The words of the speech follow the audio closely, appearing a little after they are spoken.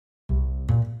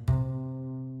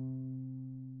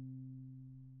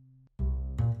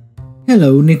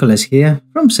Hello, Nicholas here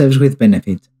from Chefs with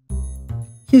Benefit.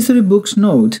 History books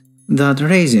note that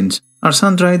raisins are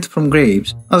sun-dried from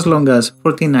grapes as long as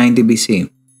 1490 BC.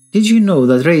 Did you know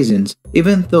that raisins,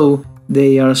 even though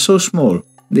they are so small,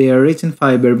 they are rich in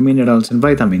fiber, minerals and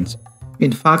vitamins?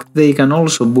 In fact, they can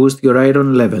also boost your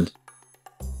iron levels.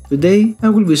 Today, I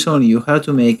will be showing you how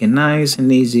to make a nice and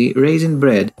easy raisin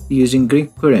bread using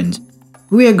Greek currants.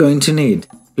 We are going to need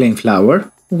plain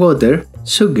flour, water,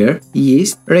 sugar,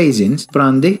 yeast, raisins,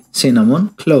 brandy, cinnamon,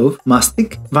 clove,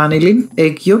 mastic, vanillin,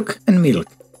 egg yolk and milk.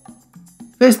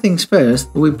 First things first,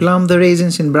 we plump the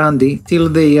raisins in brandy till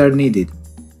they are needed.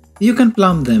 You can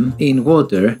plump them in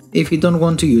water if you don't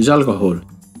want to use alcohol.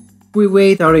 We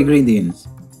weigh our ingredients.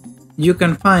 You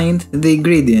can find the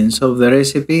ingredients of the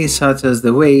recipe such as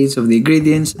the weights of the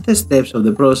ingredients, the steps of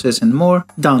the process and more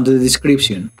down to the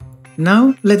description.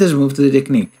 Now let us move to the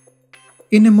technique.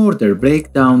 In a mortar,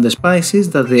 break down the spices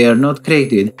that they are not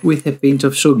grated with a pinch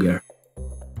of sugar.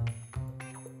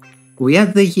 We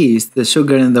add the yeast, the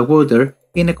sugar and the water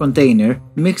in a container,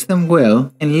 mix them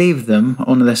well and leave them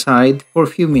on the side for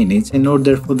a few minutes in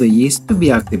order for the yeast to be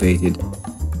activated.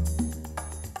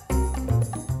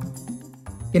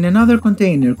 In another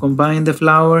container, combine the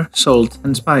flour, salt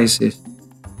and spices.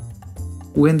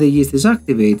 When the yeast is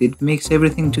activated, mix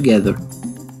everything together.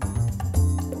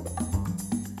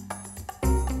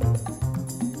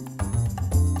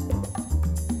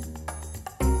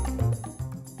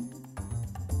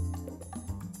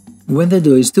 When the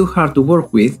dough is too hard to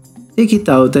work with, take it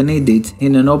out and knead it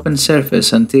in an open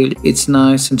surface until it's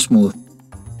nice and smooth.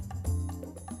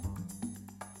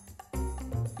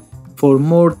 For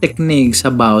more techniques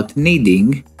about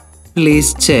kneading,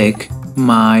 please check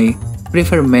my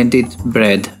pre-fermented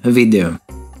bread video.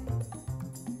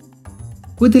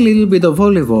 Put a little bit of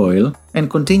olive oil and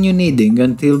continue kneading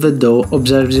until the dough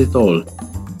absorbs it all.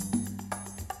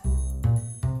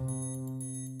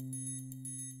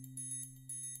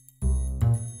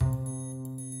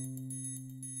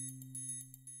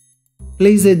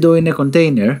 Place the dough in a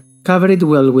container, cover it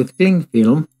well with cling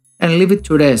film and leave it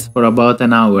to rest for about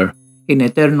an hour in a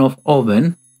turn-off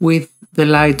oven with the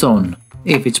light on,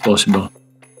 if it's possible.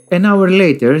 An hour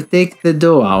later, take the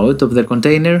dough out of the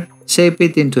container, shape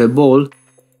it into a ball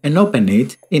and open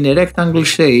it in a rectangle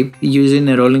shape using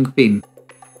a rolling pin.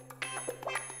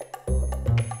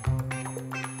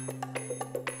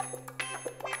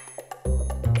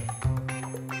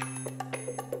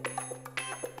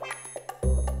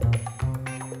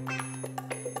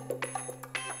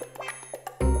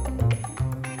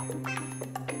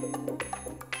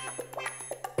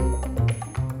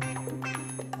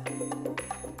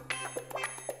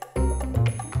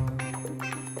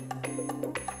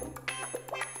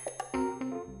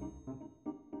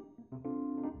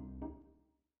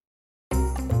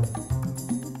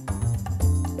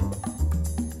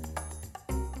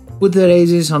 Put the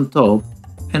raisins on top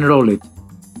and roll it.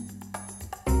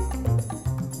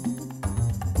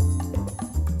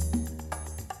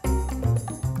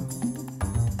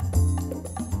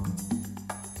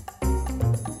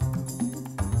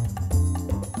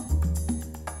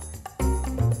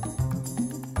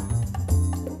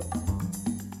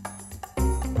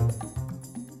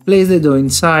 Place the dough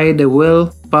inside a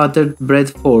well-buttered bread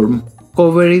form,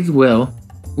 cover it well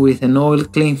with an oil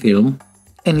cling film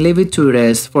and leave it to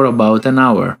rest for about an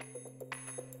hour.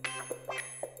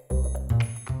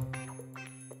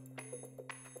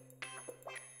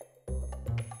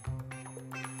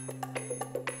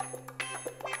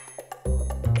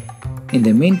 In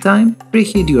the meantime,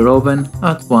 preheat your oven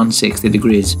at 160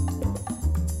 degrees.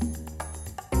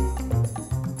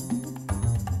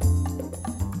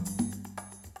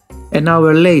 An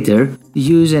hour later,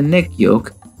 use an egg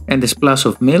yolk and a splash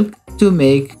of milk to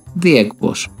make the egg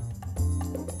wash.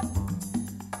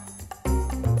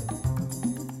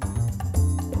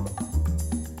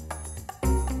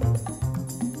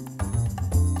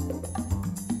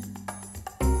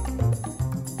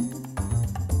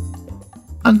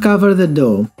 Uncover the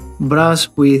dough, brush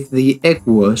with the egg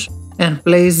wash and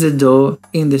place the dough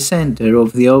in the center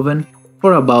of the oven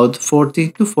for about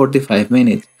 40 to 45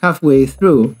 minutes. Halfway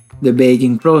through the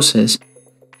baking process,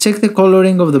 check the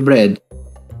coloring of the bread.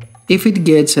 If it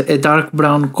gets a dark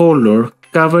brown color,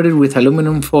 cover it with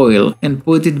aluminum foil and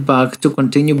put it back to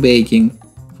continue baking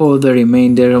for the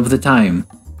remainder of the time.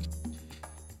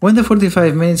 When the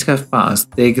 45 minutes have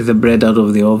passed, take the bread out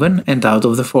of the oven and out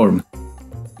of the form.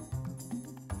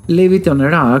 Leave it on a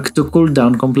rack to cool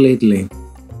down completely.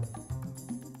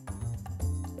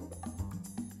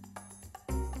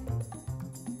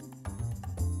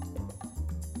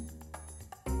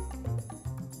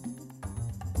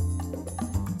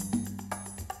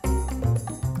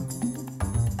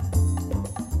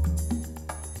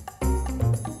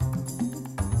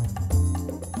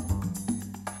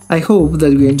 I hope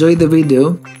that you enjoyed the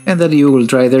video and that you will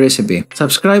try the recipe.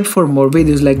 Subscribe for more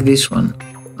videos like this one.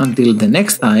 Until the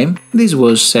next time, this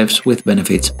was Chefs with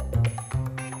Benefits.